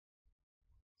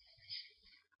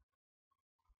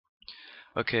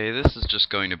Okay, this is just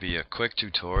going to be a quick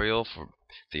tutorial for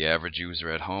the average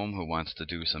user at home who wants to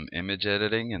do some image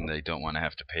editing and they don't want to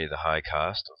have to pay the high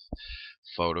cost of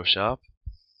Photoshop.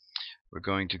 We're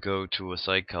going to go to a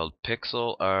site called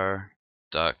PIXLR.com.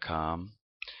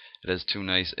 It has two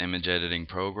nice image editing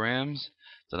programs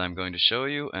that I'm going to show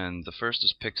you, and the first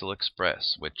is Pixel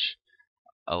Express, which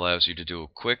allows you to do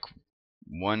quick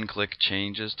one-click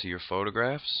changes to your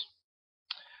photographs.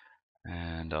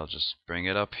 And I'll just bring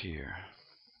it up here.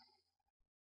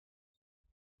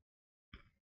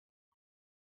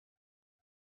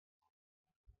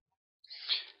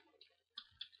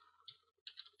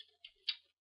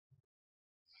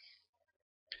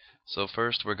 So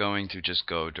first we're going to just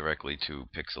go directly to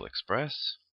Pixel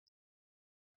Express,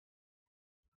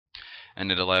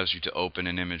 and it allows you to open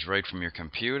an image right from your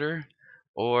computer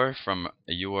or from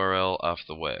a URL off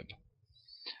the web.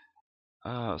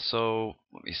 So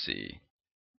let me see.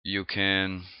 You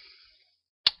can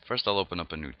first I'll open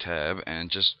up a new tab and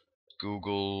just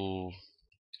Google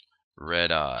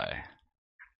red eye.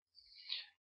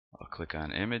 I'll click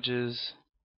on images,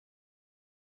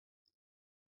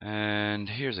 and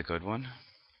here's a good one.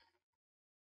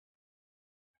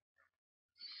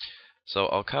 So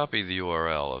I'll copy the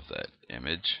URL of that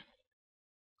image,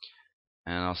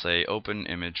 and I'll say open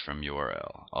image from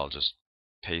URL. I'll just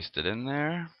paste it in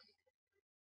there,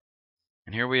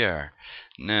 and here we are.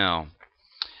 Now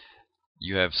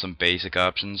you have some basic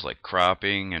options like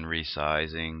cropping and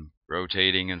resizing,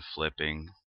 rotating and flipping,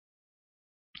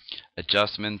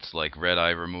 adjustments like red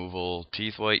eye removal,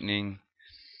 teeth whitening,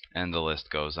 and the list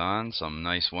goes on. Some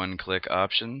nice one-click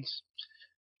options,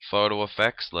 photo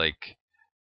effects like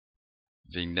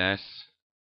vignette,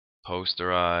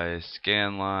 posterize,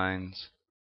 scan lines,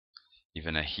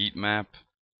 even a heat map,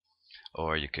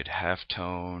 or you could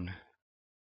halftone,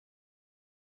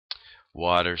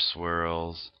 water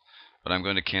swirls, but I'm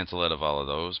going to cancel out of all of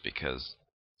those because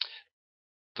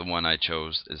the one I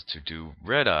chose is to do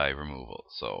red eye removal.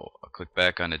 So I'll click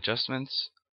back on adjustments,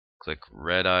 click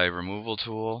red eye removal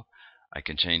tool. I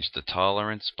can change the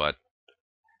tolerance, but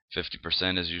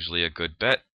 50% is usually a good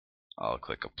bet. I'll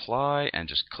click apply and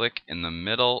just click in the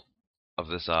middle of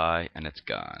this eye and it's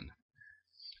gone.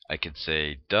 I could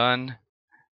say done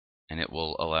and it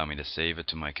will allow me to save it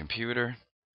to my computer.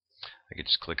 I could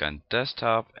just click on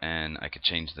desktop and I could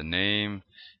change the name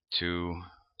to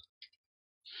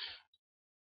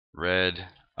red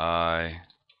eye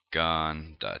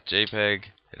gone.jpg,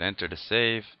 hit enter to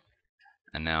save,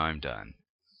 and now I'm done.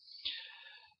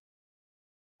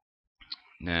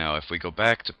 Now if we go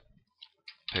back to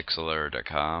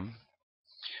PIXLR.com,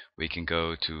 we can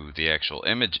go to the actual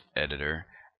image editor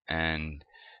and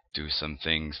do some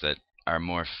things that are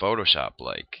more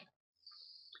Photoshop-like.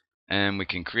 And we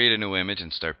can create a new image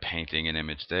and start painting an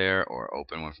image there, or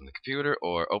open one from the computer,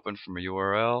 or open from a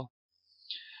URL.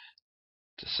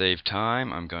 To save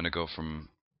time, I'm going to go from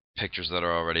pictures that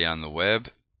are already on the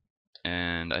web,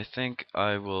 and I think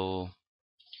I will,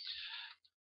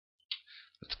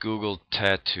 let's Google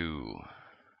tattoo.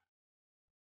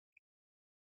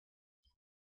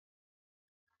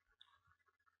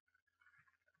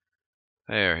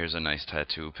 Here's a nice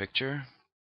tattoo picture.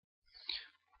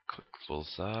 Click full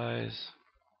size.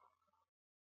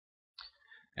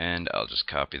 And I'll just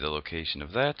copy the location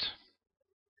of that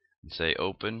and say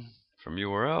open from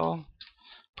URL,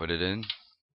 put it in,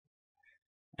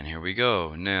 and here we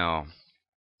go. Now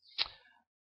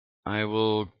I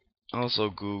will also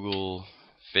Google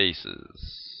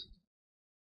faces,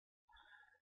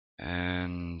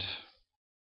 and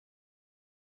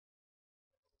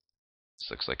this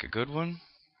looks like a good one.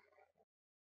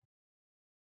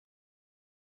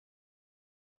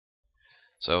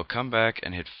 So come back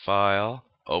and hit File,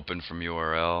 Open from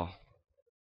URL,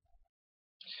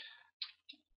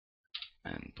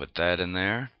 and put that in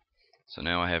there. So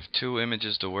now I have two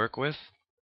images to work with.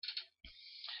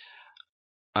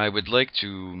 I would like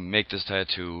to make this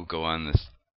tattoo go on this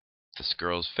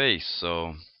girl's face,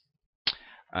 so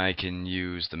I can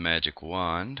use the magic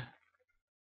wand.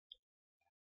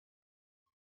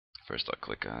 First I'll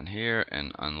click on here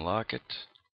and unlock it.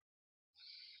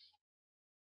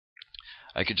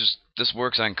 This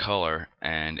works on color,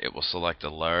 and it will select a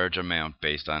large amount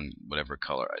based on whatever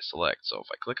color I select. So if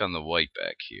I click on the white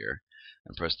back here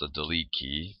and press the delete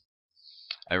key,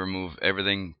 I remove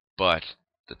everything but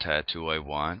the tattoo I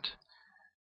want.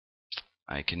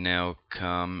 I can now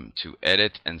come to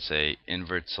edit and say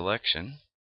invert selection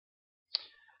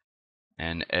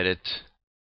and edit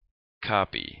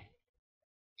copy.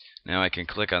 Now I can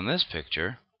click on this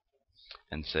picture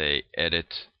and say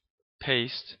edit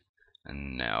paste,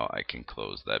 and now I can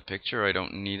close that picture. I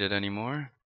don't need it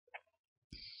anymore.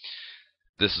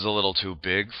 This is a little too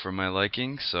big for my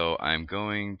liking, so I'm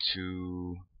going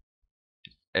to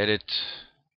edit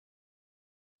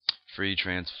free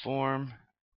transform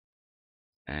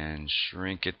and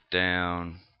shrink it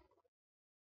down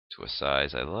to a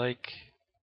size I like.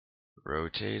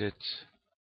 Rotate it,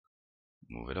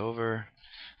 move it over,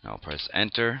 and I'll press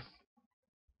enter.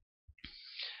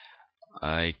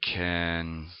 I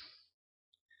can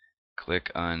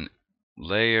click on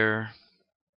layer,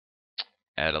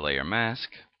 add a layer mask.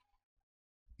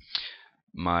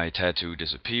 My tattoo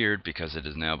disappeared because it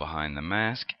is now behind the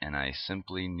mask, and I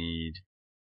simply need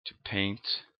to paint,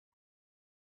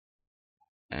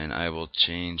 and I will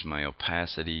change my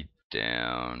opacity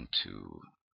down to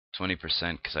 20%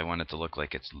 because I want it to look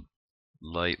like it's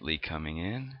lightly coming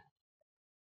in.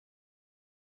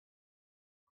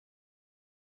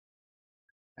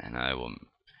 And I will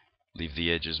leave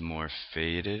the edges more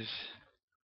faded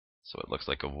so it looks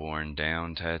like a worn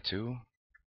down tattoo.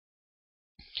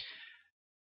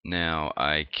 Now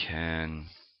I can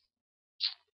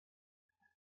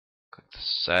click the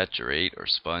saturate or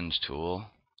sponge tool,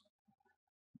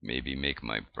 maybe make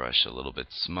my brush a little bit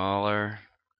smaller.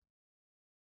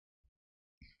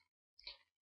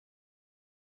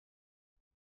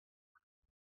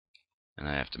 And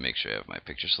I have to make sure I have my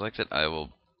picture selected. I will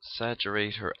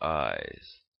saturate her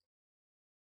eyes.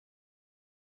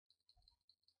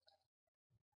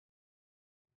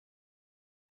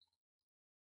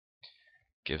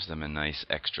 Gives them a nice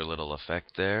extra little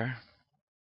effect there.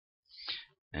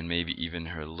 And maybe even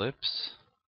her lips.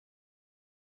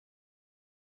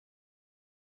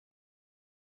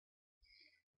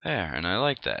 There, and I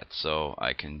like that. So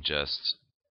I can just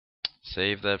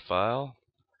save that file.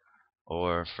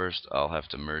 Or first I'll have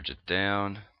to merge it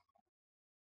down.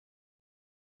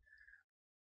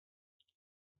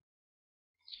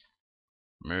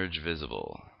 Merge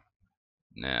visible.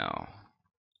 Now,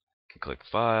 I can click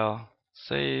File,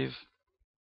 Save,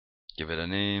 give it a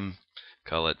name,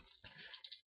 call it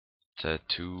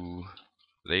Tattoo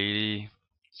Lady,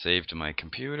 save to my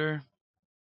computer,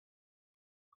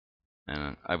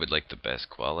 and I would like the best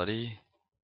quality.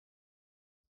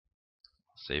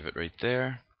 Save it right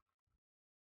there.